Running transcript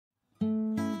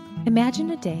Imagine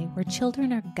a day where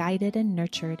children are guided and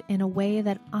nurtured in a way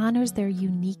that honors their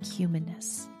unique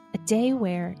humanness. A day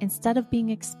where, instead of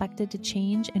being expected to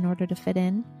change in order to fit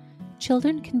in,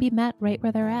 children can be met right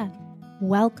where they're at.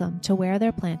 Welcome to Where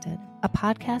They're Planted, a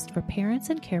podcast for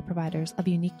parents and care providers of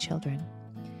unique children.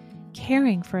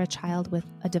 Caring for a child with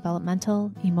a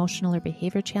developmental, emotional, or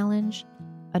behavior challenge,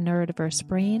 a neurodiverse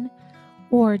brain,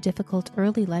 or difficult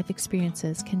early life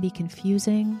experiences can be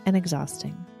confusing and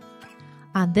exhausting.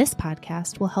 On this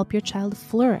podcast, we'll help your child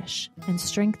flourish and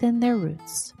strengthen their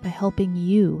roots by helping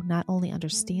you not only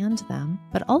understand them,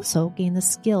 but also gain the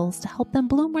skills to help them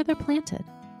bloom where they're planted.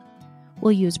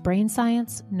 We'll use brain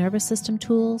science, nervous system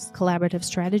tools, collaborative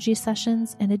strategy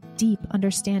sessions, and a deep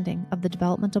understanding of the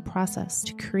developmental process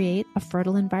to create a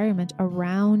fertile environment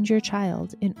around your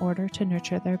child in order to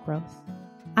nurture their growth.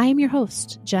 I am your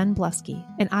host, Jen Bluske,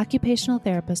 an occupational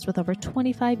therapist with over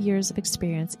 25 years of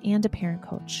experience and a parent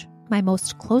coach. My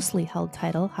most closely held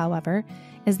title, however,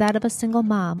 is that of a single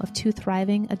mom of 2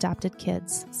 thriving adopted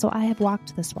kids, so I have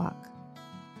walked this walk.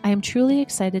 I am truly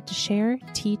excited to share,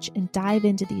 teach, and dive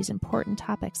into these important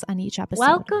topics on each episode.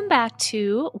 Welcome back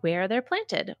to Where They're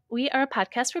Planted. We are a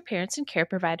podcast for parents and care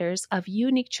providers of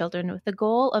unique children with the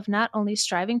goal of not only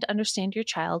striving to understand your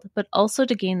child, but also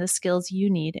to gain the skills you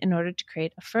need in order to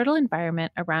create a fertile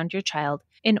environment around your child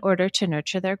in order to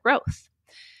nurture their growth.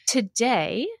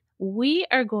 Today, we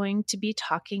are going to be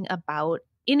talking about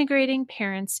integrating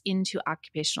parents into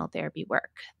occupational therapy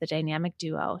work, the dynamic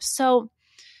duo. So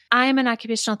I'm an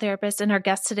occupational therapist, and our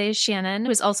guest today is Shannon, who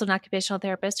is also an occupational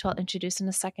therapist, who I'll introduce in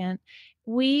a second.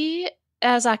 We,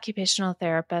 as occupational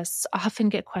therapists, often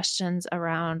get questions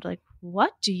around, like,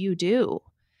 what do you do?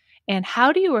 And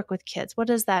how do you work with kids? What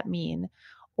does that mean?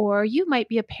 Or you might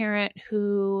be a parent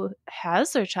who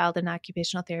has their child in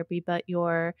occupational therapy, but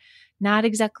you're not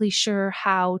exactly sure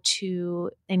how to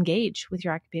engage with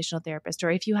your occupational therapist, or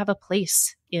if you have a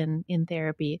place in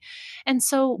therapy. And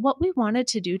so what we wanted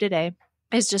to do today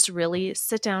is just really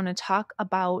sit down and talk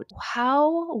about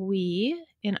how we,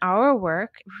 in our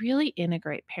work, really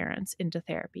integrate parents into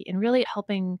therapy and really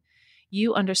helping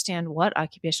you understand what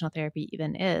occupational therapy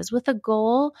even is, with a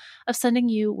goal of sending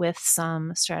you with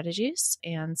some strategies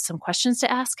and some questions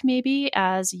to ask maybe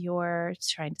as you're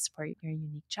trying to support your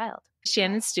unique child.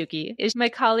 Shannon Stuckey is my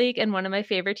colleague and one of my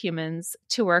favorite humans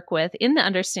to work with in the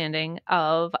understanding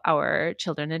of our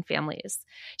children and families.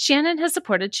 Shannon has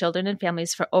supported children and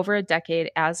families for over a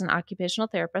decade as an occupational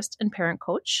therapist and parent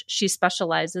coach. She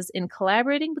specializes in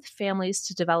collaborating with families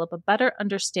to develop a better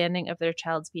understanding of their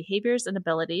child's behaviors and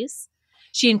abilities.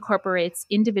 She incorporates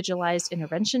individualized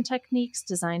intervention techniques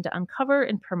designed to uncover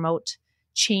and promote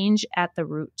change at the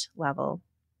root level.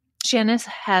 Shannon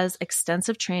has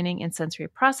extensive training in sensory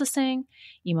processing,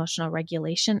 emotional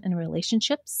regulation, and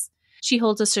relationships. She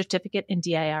holds a certificate in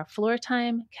DIR floor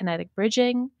time, kinetic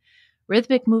bridging,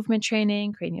 rhythmic movement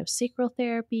training, craniosacral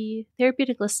therapy,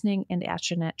 therapeutic listening, and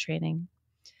astronet training.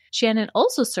 Shannon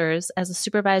also serves as a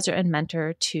supervisor and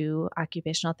mentor to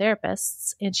occupational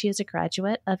therapists, and she is a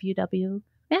graduate of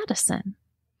UW-Madison.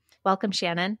 Welcome,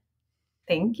 Shannon.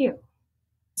 Thank you.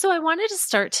 So I wanted to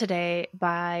start today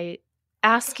by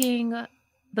asking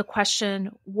the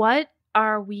question, what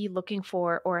are we looking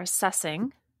for or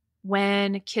assessing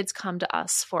when kids come to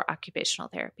us for occupational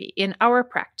therapy in our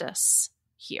practice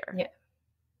here? Yeah.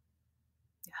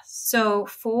 So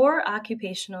for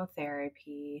occupational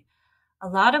therapy, a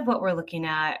lot of what we're looking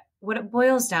at, what it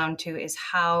boils down to is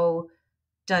how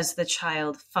does the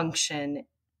child function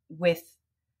with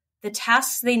the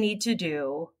tasks they need to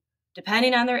do,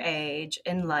 depending on their age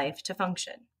in life to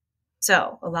function.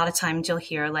 So a lot of times you'll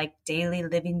hear like daily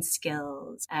living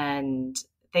skills and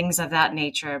things of that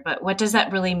nature. But what does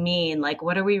that really mean? Like,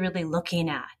 what are we really looking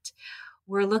at?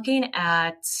 We're looking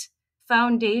at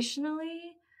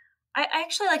foundationally, I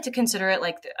actually like to consider it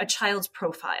like a child's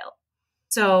profile.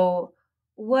 So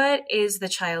what is the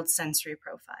child's sensory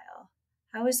profile?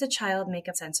 How does the child make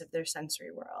a sense of their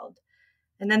sensory world?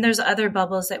 And then there's other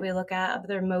bubbles that we look at of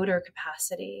their motor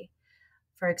capacity.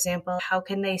 For example, how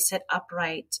can they sit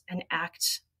upright and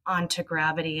act onto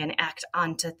gravity and act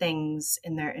onto things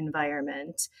in their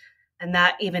environment? And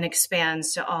that even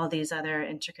expands to all these other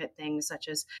intricate things such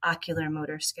as ocular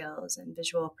motor skills and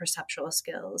visual perceptual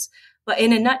skills. But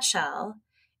in a nutshell,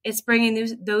 it's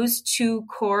bringing those 2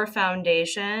 core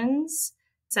foundations,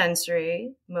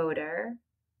 sensory, motor,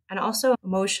 and also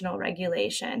emotional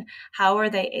regulation. How are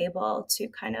they able to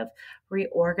kind of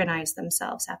reorganize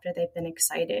themselves after they've been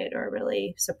excited or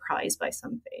really surprised by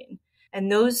something? And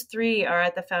those 3 are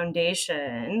at the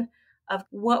foundation of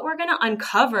what we're going to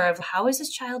uncover of how is this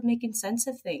child making sense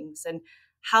of things and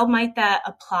how might that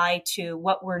apply to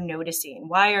what we're noticing?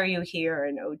 Why are you here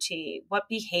in OT? What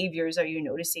behaviors are you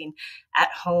noticing at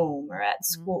home or at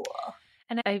school?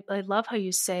 And I love how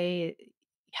you say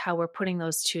how we're putting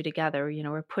those two together. You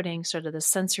know, we're putting sort of the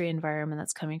sensory environment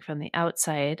that's coming from the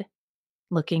outside,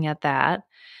 looking at that.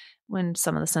 When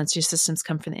some of the sensory systems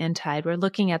come from the inside, we're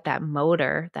looking at that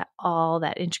motor, all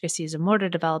that intricacies of motor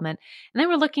development. And then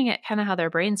we're looking at kind of how their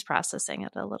brain's processing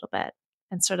it a little bit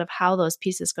and sort of how those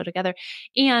pieces go together.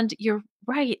 And you're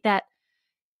right that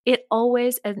it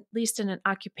always, at least in an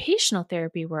occupational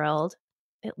therapy world,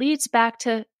 it leads back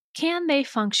to, can they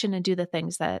function and do the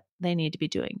things that they need to be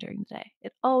doing during the day?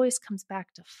 It always comes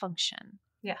back to function.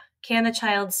 Yeah. Can the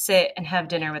child sit and have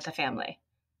dinner with the family,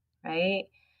 right?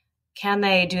 Can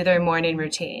they do their morning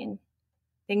routine?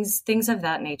 Things of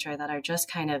that nature that are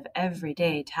just kind of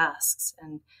everyday tasks.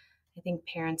 And I think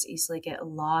parents easily get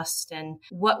lost in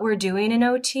what we're doing in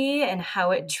OT and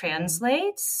how it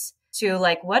translates to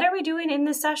like, what are we doing in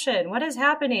this session? What is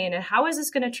happening? And how is this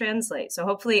going to translate? So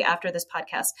hopefully after this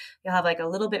podcast, you'll have like a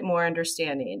little bit more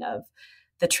understanding of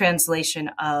the translation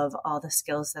of all the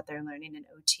skills that they're learning in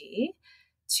OT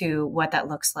to what that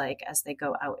looks like as they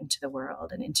go out into the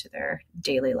world and into their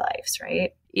daily lives,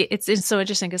 right? It's so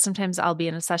interesting because sometimes I'll be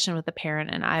in a session with a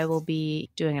parent and I will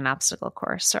be doing an obstacle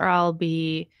course, or I'll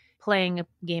be playing a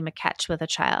game of catch with a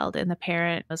child. And the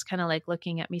parent was kind of like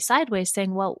looking at me sideways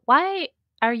saying, well, why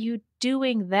are you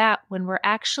doing that when we're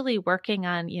actually working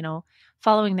on,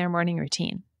 following their morning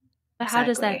routine? But how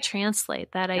does that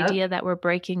translate? That idea that we're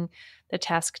breaking the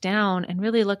task down and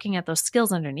really looking at those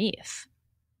skills underneath.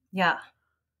 Yeah.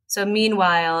 So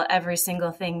meanwhile, every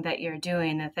single thing that you're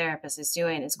doing, the therapist is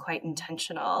doing, is quite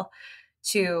intentional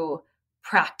to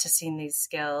practicing these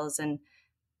skills. And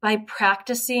by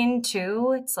practicing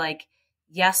too, it's like,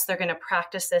 yes, they're going to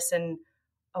practice this in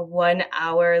a 1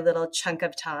 hour little chunk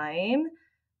of time,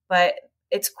 but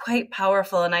it's quite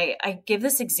powerful. And I give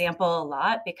this example a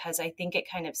lot because I think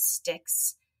it kind of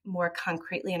sticks more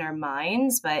concretely in our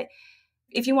minds. But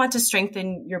if you want to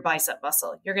strengthen your bicep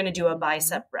muscle, you're going to do a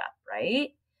bicep rep, right?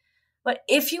 But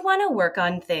if you want to work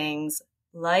on things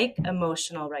like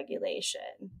emotional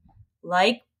regulation,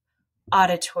 like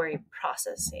auditory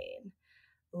processing,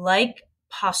 like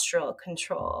postural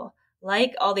control,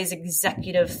 like all these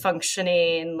executive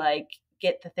functioning, like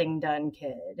get the thing done,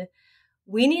 kid,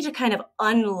 we need to kind of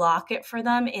unlock it for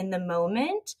them in the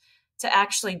moment to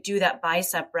actually do that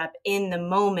bicep rep in the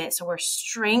moment. So we're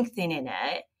strengthening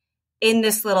it in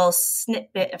this little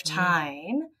snippet of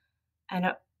time.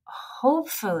 And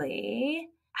hopefully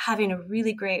having a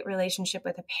really great relationship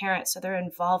with a parent so they're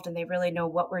involved and they really know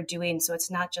what we're doing. So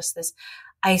it's not just this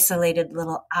isolated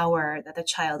little hour that the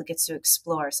child gets to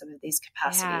explore some of these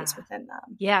capacities within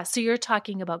them. Yeah. So you're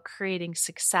talking about creating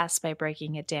success by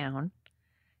breaking it down,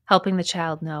 helping the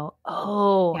child know,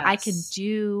 I can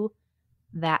do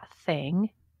that thing.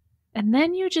 And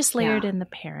then you just layered in the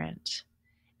parent.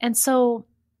 And so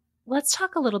let's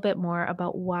talk a little bit more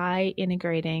about why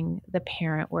integrating the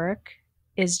parent work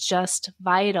is just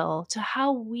vital to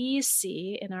how we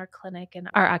see in our clinic and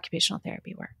our occupational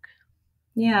therapy work.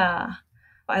 Yeah.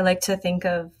 I like to think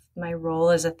of my role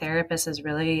as a therapist as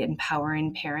really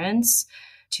empowering parents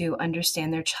to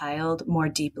understand their child more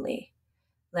deeply.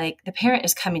 Like the parent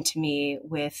is coming to me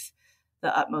with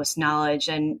the utmost knowledge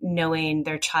and knowing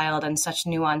their child on such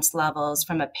nuanced levels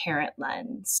from a parent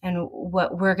lens. And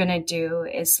what we're going to do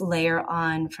is layer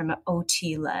on from an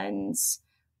OT lens,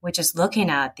 which is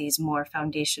looking at these more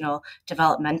foundational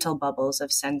developmental bubbles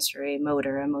of sensory,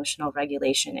 motor, emotional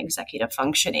regulation, executive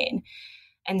functioning.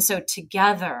 And so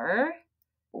together,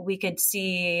 we could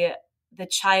see the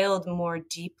child more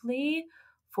deeply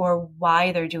for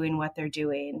why they're doing what they're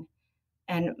doing.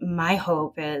 And my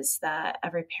hope is that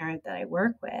every parent that I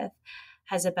work with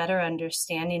has a better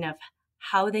understanding of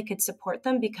how they could support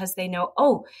them because they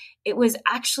know, it was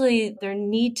actually their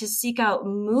need to seek out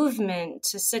movement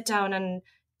to sit down and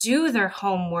do their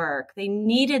homework. They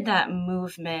needed that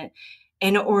movement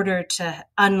in order to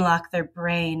unlock their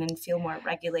brain and feel more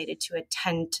regulated to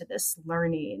attend to this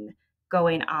learning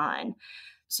going on.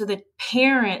 So the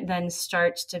parent then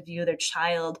starts to view their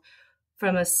child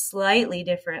from a slightly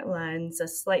different lens, a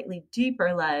slightly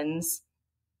deeper lens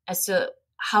as to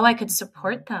how I could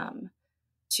support them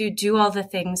to do all the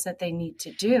things that they need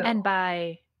to do. And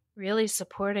by really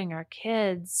supporting our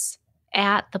kids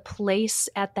at the place,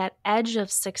 at that edge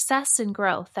of success and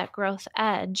growth, that growth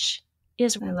edge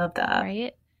is, I love that.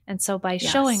 Right? And so by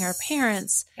showing our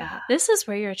parents, this is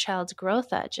where your child's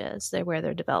growth edge is. They're where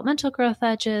their developmental growth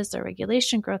edge is, their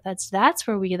regulation growth edge. That's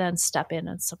where we then step in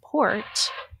and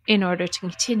support in order to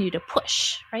continue to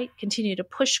push, right? Continue to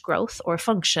push growth or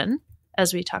function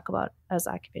as we talk about as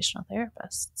occupational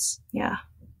therapists. Yeah.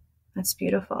 That's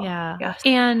beautiful. Yeah. Yes.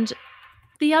 And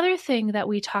the other thing that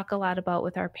we talk a lot about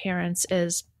with our parents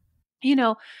is,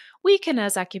 we can,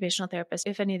 as occupational therapists,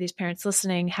 if any of these parents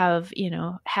listening have,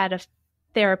 had a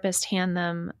therapist hand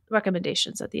them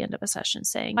recommendations at the end of a session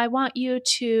saying, I want you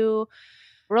to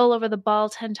roll over the ball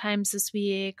 10 times this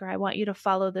week, or I want you to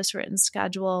follow this written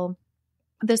schedule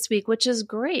this week, which is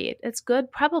great. It's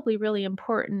good, probably really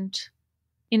important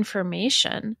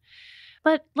information.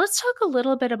 But let's talk a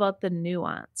little bit about the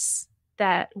nuance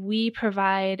that we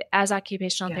provide as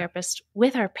occupational therapists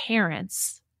with our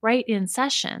parents right in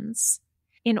sessions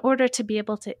in order to be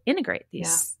able to integrate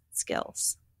these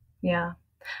skills. Yeah.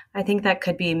 I think that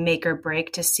could be make or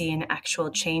break to see an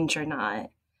actual change or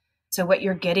not. So what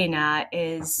you're getting at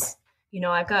is,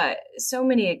 I've got so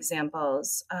many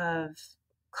examples of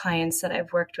clients that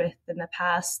I've worked with in the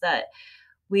past that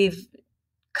we've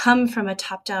come from a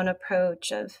top-down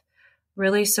approach of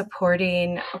really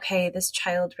supporting, okay, this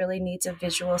child really needs a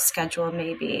visual schedule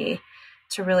maybe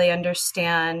to really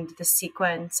understand the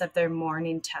sequence of their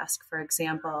morning task, for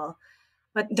example.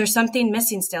 But there's something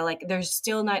missing still, like they're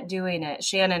still not doing it.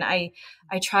 Shannon, I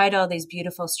tried all these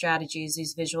beautiful strategies,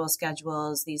 these visual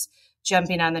schedules, these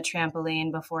jumping on the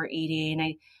trampoline before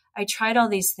eating. I tried all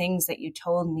these things that you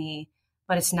told me,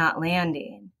 but it's not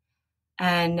landing.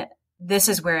 And this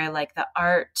is where like the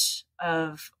art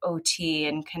of OT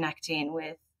and connecting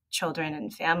with children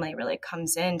and family really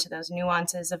comes into those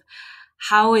nuances of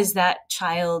how is that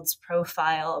child's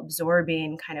profile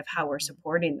absorbing kind of how we're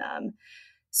supporting them.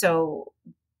 So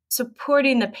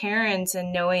supporting the parents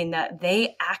and knowing that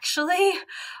they actually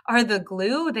are the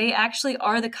glue, they actually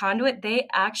are the conduit, they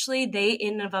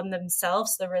in and of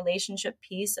themselves, the relationship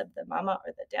piece of the mama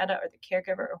or the dada or the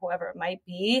caregiver or whoever it might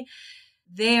be,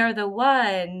 they are the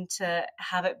one to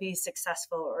have it be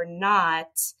successful or not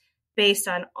based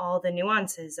on all the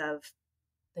nuances of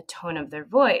the tone of their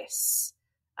voice,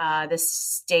 the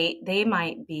state they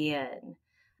might be in.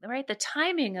 Right? The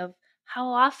timing of how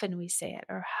often we say it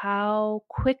or how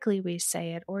quickly we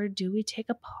say it, or do we take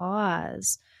a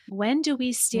pause? When do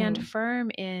we stand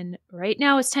firm in right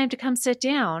now it's time to come sit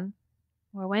down?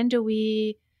 Or when do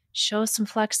we show some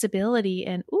flexibility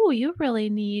and, ooh, you really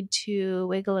need to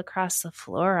wiggle across the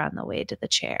floor on the way to the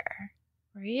chair,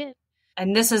 right?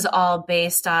 And this is all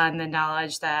based on the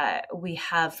knowledge that we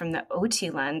have from the OT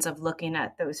lens of looking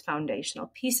at those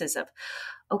foundational pieces of,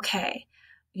 okay,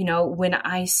 when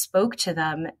I spoke to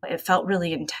them, it felt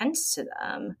really intense to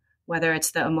them, whether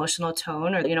it's the emotional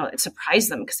tone or, it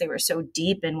surprised them because they were so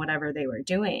deep in whatever they were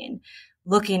doing.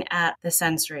 Looking at the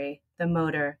sensory, the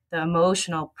motor, the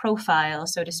emotional profile,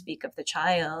 so to speak, of the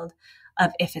child,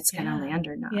 of if it's going to land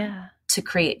or not, to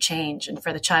create change and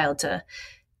for the child to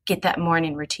get that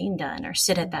morning routine done or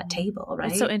sit at that table,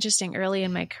 right? It's so interesting. Early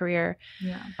in my career,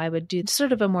 I would do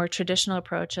sort of a more traditional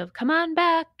approach of, come on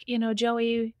back,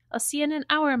 Joey, I'll see you in an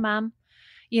hour, Mom.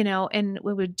 And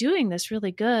we were doing this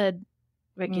really good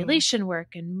regulation work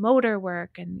and motor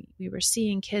work. And we were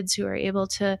seeing kids who are able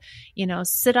to,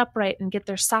 sit upright and get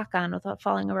their sock on without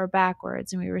falling over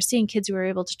backwards. And we were seeing kids who were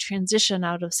able to transition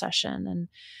out of session. And,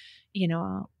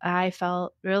 I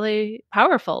felt really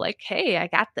powerful, like, hey, I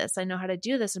got this. I know how to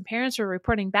do this. And parents were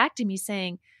reporting back to me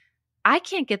saying, I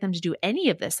can't get them to do any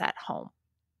of this at home.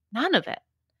 None of it.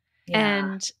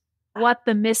 And what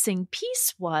the missing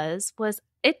piece was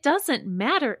it doesn't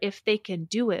matter if they can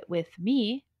do it with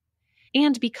me.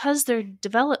 And because they're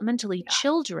developmentally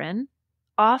children,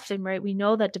 often, right, we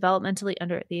know that developmentally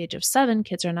under the age of 7,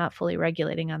 kids are not fully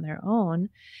regulating on their own,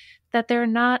 that they're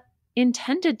not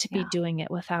intended to be doing it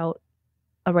without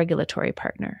a regulatory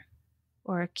partner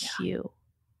or a cue.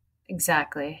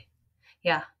 Exactly.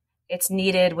 Yeah. It's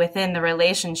needed within the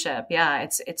relationship. Yeah.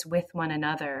 It's with one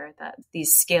another that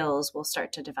these skills will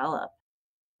start to develop.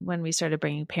 When we started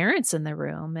bringing parents in the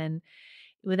room, and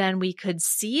then we could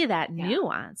see that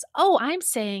nuance. Oh, I'm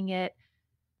saying it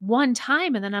one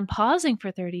time and then I'm pausing for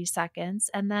 30 seconds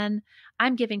and then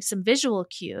I'm giving some visual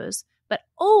cues, but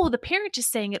the parent is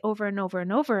saying it over and over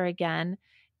and over again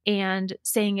and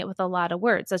saying it with a lot of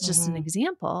words. That's just an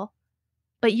example,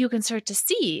 but you can start to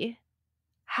see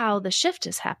how the shift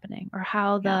is happening or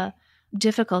how the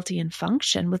difficulty in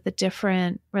function with the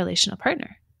different relational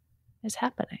partner is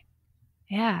happening.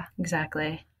 Yeah,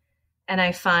 exactly. And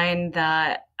I find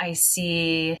that I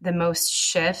see the most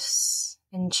shifts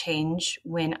and change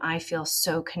when I feel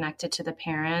so connected to the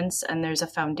parents and there's a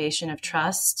foundation of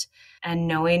trust and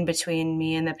knowing between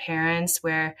me and the parents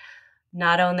where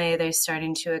not only are they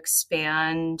starting to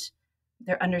expand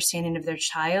their understanding of their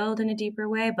child in a deeper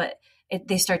way, but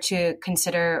they start to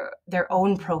consider their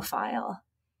own profile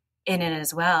in it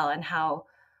as well, and how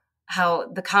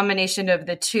the combination of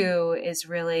the two is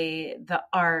really the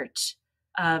art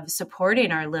of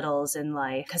supporting our littles in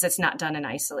life, because it's not done in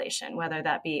isolation, whether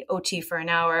that be OT for an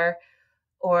hour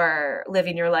or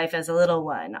living your life as a little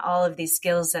one. All of these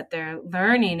skills that they're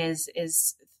learning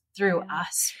is through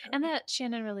us. And that,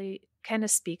 Shannon, really kind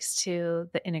of speaks to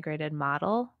the integrated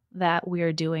model that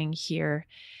we're doing here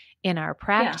in our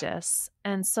practice.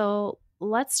 Yeah. And so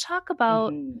let's talk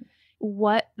about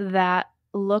what that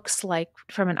looks like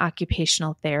from an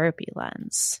occupational therapy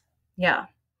lens. Yeah.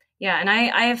 And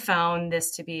I have found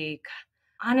this to be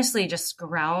honestly just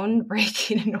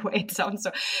groundbreaking in a way. It sounds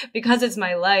so, because it's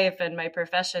my life and my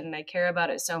profession and I care about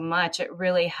it so much. It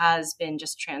really has been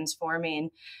just transforming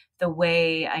the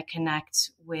way I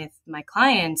connect with my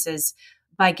clients, is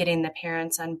by getting the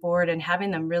parents on board and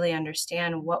having them really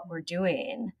understand what we're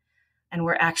doing, and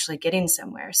we're actually getting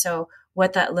somewhere. So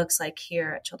what that looks like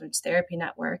here at Children's Therapy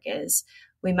Network is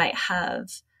we might have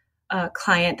a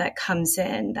client that comes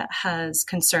in that has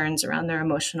concerns around their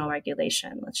emotional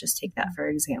regulation. Let's just take that for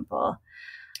example,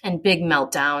 and big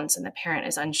meltdowns, and the parent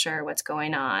is unsure what's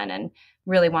going on and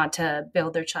really want to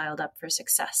build their child up for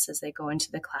success as they go into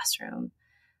the classroom.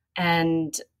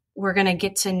 And we're going to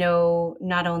get to know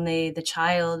not only the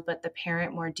child, but the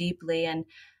parent more deeply. And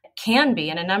it can be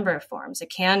in a number of forms. It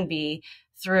can be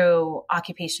through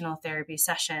occupational therapy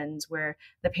sessions where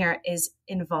the parent is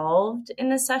involved in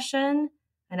the session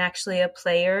and actually a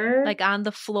player. Like on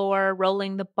the floor,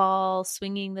 rolling the ball,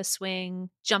 swinging the swing,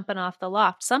 jumping off the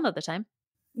loft some of the time.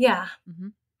 Yeah. Mm-hmm.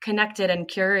 Connected and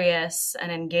curious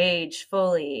and engaged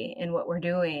fully in what we're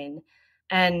doing.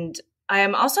 And I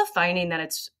am also finding that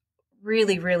it's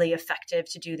really, really effective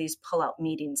to do these pull-out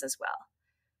meetings as well.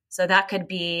 So that could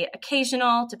be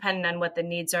occasional, depending on what the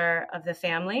needs are of the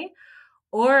family,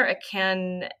 or it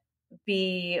can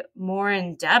be more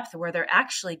in depth where they're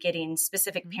actually getting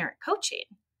specific parent coaching.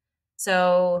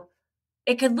 So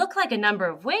it could look like a number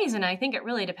of ways. And I think it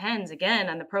really depends, again,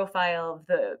 on the profile of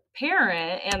the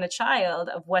parent and the child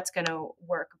of what's going to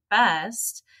work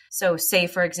best. So say,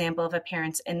 for example, if a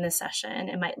parent's in the session,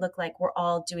 it might look like we're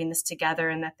all doing this together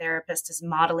and the therapist is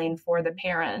modeling for the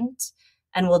parent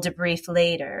and we'll debrief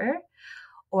later.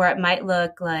 Or it might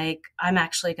look like I'm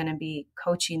actually going to be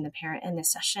coaching the parent in the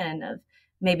session of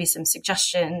maybe some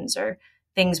suggestions or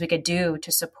things we could do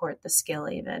to support the skill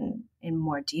even in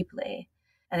more deeply.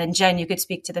 And then Jen, you could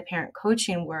speak to the parent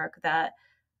coaching work that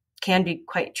can be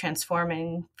quite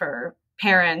transforming for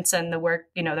parents and the work,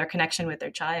 their connection with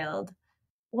their child.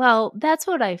 Well, that's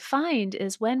what I find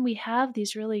is when we have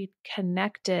these really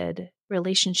connected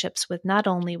relationships with not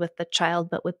only with the child,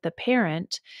 but with the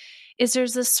parent, is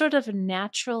there's this sort of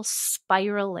natural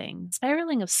spiraling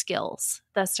of skills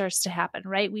that starts to happen,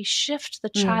 right? We shift the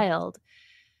child.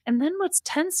 And then what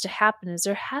tends to happen is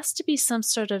there has to be some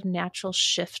sort of natural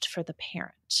shift for the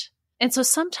parent. And so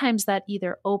sometimes that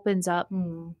either opens up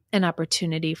an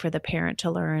opportunity for the parent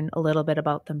to learn a little bit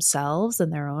about themselves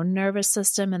and their own nervous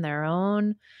system and their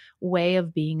own way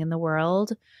of being in the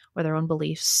world, or their own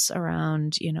beliefs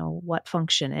around, what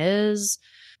function is.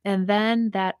 And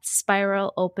then that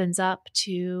spiral opens up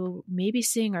to maybe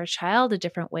seeing our child a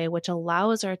different way, which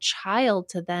allows our child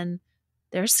to then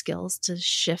their skills to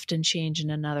shift and change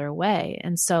in another way.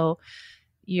 And so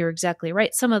you're exactly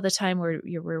right. Some of the time we're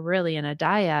really in a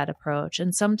dyad approach.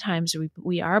 And sometimes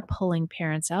we are pulling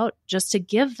parents out just to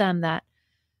give them that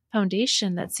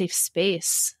foundation, that safe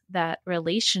space, that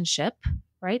relationship,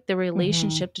 right? The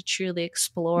relationship to truly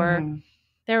explore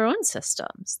their own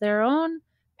systems, their own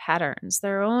patterns,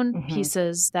 their own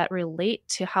pieces that relate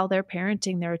to how they're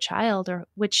parenting their child, or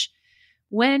which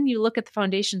when you look at the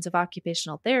foundations of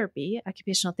occupational therapy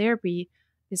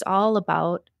is all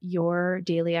about your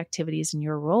daily activities and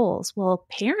your roles. Well,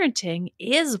 parenting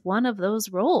is one of those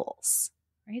roles,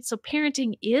 right? So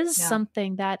parenting is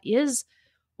something that is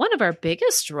one of our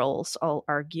biggest roles, I'll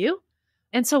argue.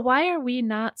 And so why are we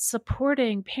not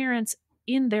supporting parents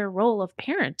in their role of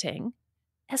parenting,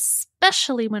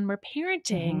 especially when we're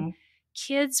parenting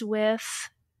kids with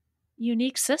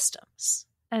unique systems?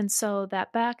 And so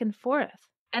that back and forth.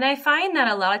 And I find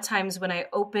that a lot of times when I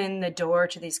open the door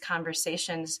to these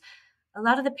conversations, a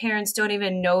lot of the parents don't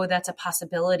even know that's a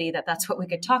possibility, that that's what we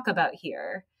could talk about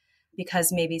here,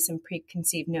 because maybe some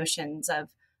preconceived notions of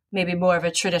maybe more of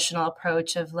a traditional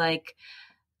approach of like,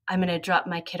 I'm going to drop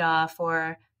my kid off,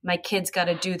 or my kid's got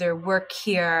to do their work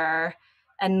here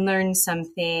and learn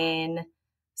something.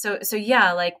 So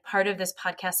yeah, like part of this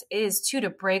podcast is to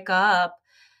break up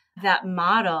that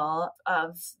model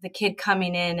of the kid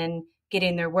coming in and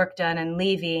getting their work done and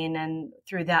leaving. And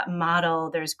through that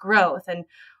model, there's growth. And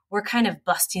we're kind of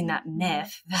busting that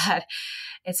myth that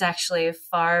it's actually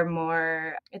far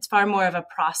more of a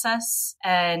process,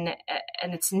 and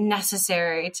it's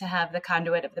necessary to have the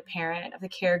conduit of the parent, of the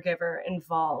caregiver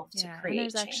involved to create and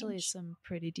there's change. Actually some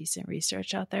pretty decent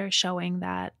research out there showing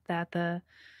that the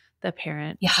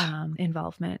parent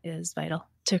involvement is vital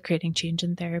to creating change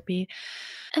in therapy.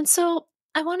 And so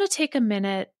I want to take a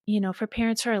minute, for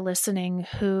parents who are listening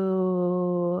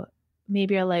who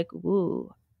maybe are like,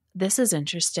 ooh, this is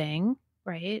interesting,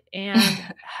 right? And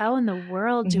how in the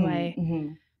world do I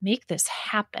make this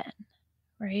happen,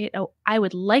 right? Oh, I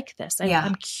would like this.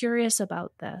 I'm curious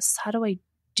about this. How do I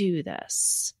do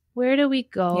this? Where do we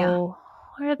go?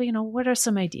 What are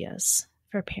some ideas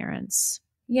for parents?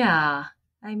 Yeah.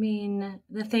 I mean,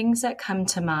 the things that come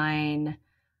to mind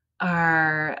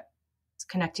are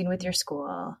connecting with your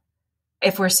school.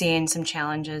 If we're seeing some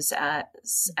challenges at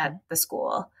the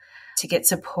school, to get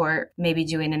support, maybe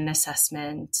doing an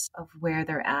assessment of where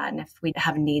they're at and if we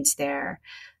have needs there.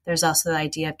 There's also the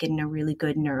idea of getting a really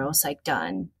good neuropsych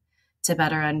done to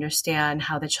better understand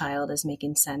how the child is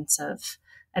making sense of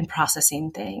and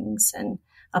processing things and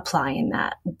applying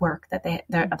that work that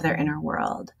of their inner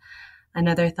world.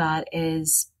 Another thought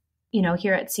is,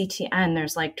 here at CTN,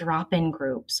 there's like drop-in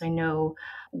groups. I know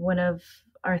one of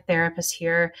our therapists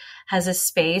here has a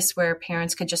space where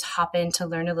parents could just hop in to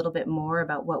learn a little bit more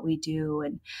about what we do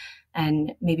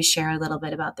and maybe share a little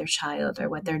bit about their child or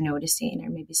what they're noticing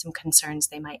or maybe some concerns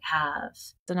they might have.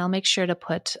 And I'll make sure to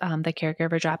put the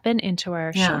caregiver drop-in into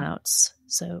our show notes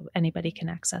so anybody can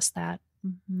access that.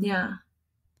 Mm-hmm.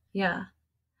 Yeah.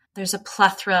 There's a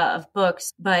plethora of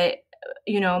books, but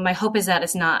my hope is that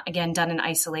it's not, again, done in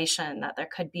isolation, that there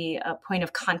could be a point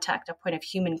of contact, a point of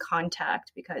human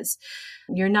contact, because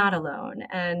you're not alone.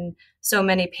 And so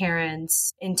many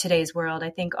parents in today's world, I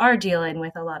think, are dealing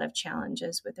with a lot of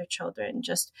challenges with their children,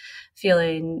 just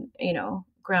feeling,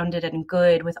 grounded and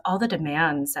good with all the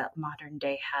demands that modern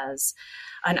day has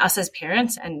on us as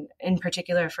parents and in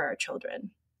particular for our children.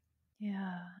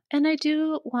 Yeah. And I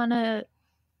do want to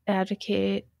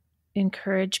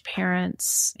encourage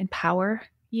parents, empower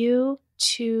you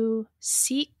to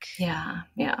seek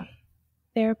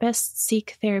therapists,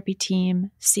 seek therapy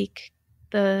team, seek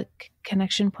the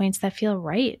connection points that feel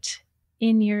right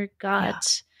in your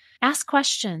gut. Ask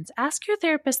questions. Ask your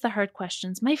therapist the hard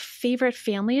questions. My favorite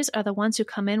families are the ones who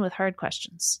come in with hard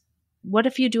questions. What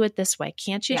if you do it this way?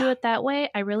 Can't you do it that way?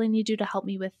 I really need you to help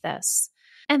me with this.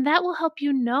 And that will help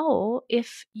you know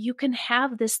if you can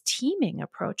have this teaming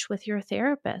approach with your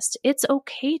therapist. It's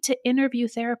okay to interview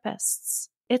therapists.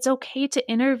 It's okay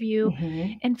to interview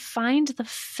and find the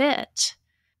fit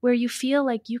where you feel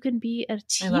like you can be a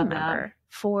team member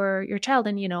for your child.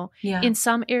 And, in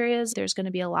some areas, there's going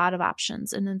to be a lot of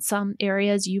options. And in some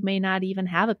areas, you may not even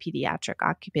have a pediatric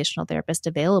occupational therapist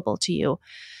available to you.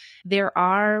 There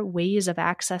are ways of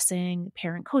accessing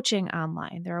parent coaching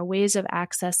online. There are ways of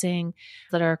accessing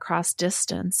that are across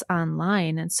distance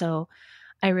online. And so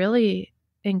I really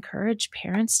encourage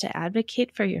parents to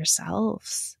advocate for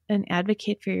yourselves and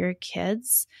advocate for your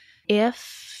kids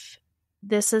if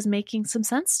this is making some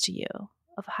sense to you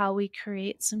of how we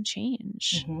create some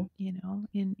change,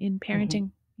 in parenting.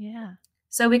 Yeah.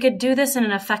 So we could do this in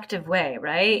an effective way,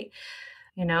 right?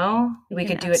 We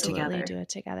could do it together. Do it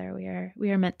together.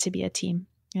 We are meant to be a team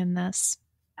in this.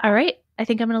 All right. I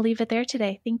think I'm going to leave it there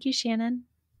today. Thank you, Shannon.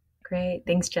 Great.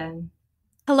 Thanks, Jen.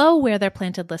 Hello, Where They're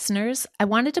Planted listeners. I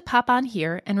wanted to pop on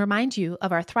here and remind you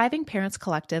of our Thriving Parents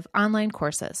Collective online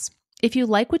courses. If you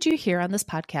like what you hear on this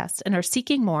podcast and are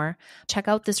seeking more, check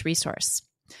out this resource.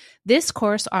 This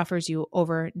course offers you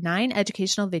over 9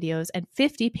 educational videos and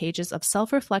 50 pages of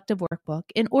self-reflective workbook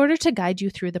in order to guide you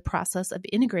through the process of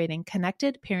integrating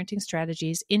connected parenting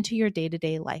strategies into your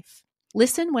day-to-day life.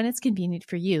 Listen when it's convenient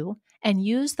for you and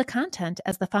use the content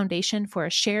as the foundation for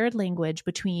a shared language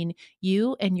between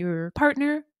you and your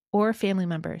partner or family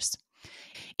members.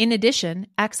 In addition,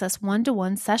 access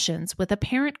one-to-one sessions with a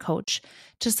parent coach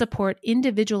to support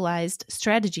individualized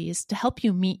strategies to help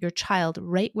you meet your child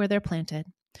right where they're planted.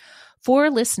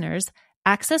 For listeners,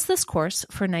 access this course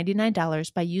for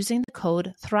 $99 by using the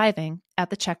code THRIVING at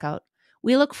the checkout.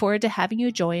 We look forward to having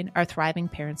you join our Thriving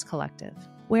Parents Collective.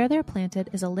 Where They're Planted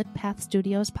is a Lit Path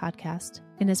Studios podcast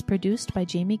and is produced by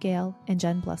Jamie Gale and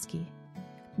Jen Bluske.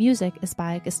 Music is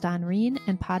by Gaston Reen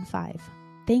and Pod 5.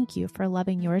 Thank you for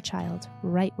loving your child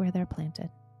right where they're planted.